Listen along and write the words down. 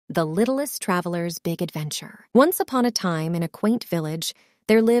The Littlest Traveler's Big Adventure. Once upon a time, in a quaint village,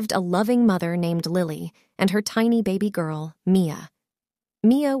 there lived a loving mother named Lily and her tiny baby girl, Mia.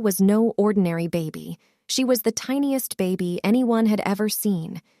 Mia was no ordinary baby. She was the tiniest baby anyone had ever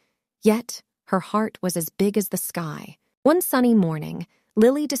seen. Yet, her heart was as big as the sky. One sunny morning,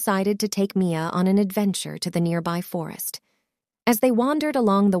 Lily decided to take Mia on an adventure to the nearby forest. As they wandered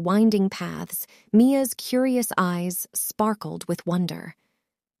along the winding paths, Mia's curious eyes sparkled with wonder.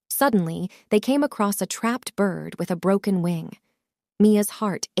 Suddenly, they came across a trapped bird with a broken wing. Mia's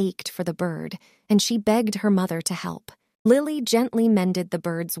heart ached for the bird, and she begged her mother to help. Lily gently mended the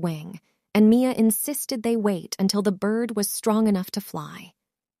bird's wing, and Mia insisted they wait until the bird was strong enough to fly.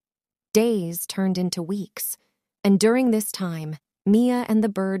 Days turned into weeks, and during this time, Mia and the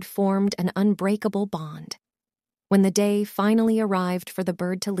bird formed an unbreakable bond. When the day finally arrived for the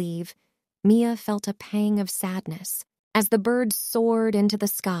bird to leave, Mia felt a pang of sadness. As the bird soared into the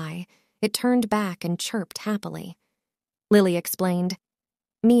sky, it turned back and chirped happily. Lily explained,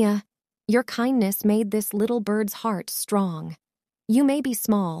 "Mia, your kindness made this little bird's heart strong. You may be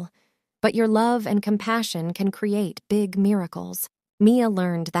small, but your love and compassion can create big miracles." Mia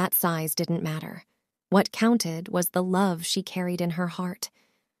learned that size didn't matter. What counted was the love she carried in her heart.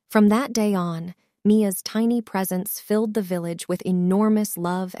 From that day on, Mia's tiny presence filled the village with enormous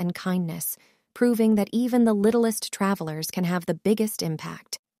love and kindness, proving that even the littlest travelers can have the biggest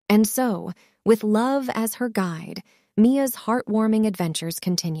impact. And so, with love as her guide, Mia's heartwarming adventures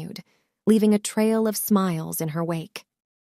continued, leaving a trail of smiles in her wake.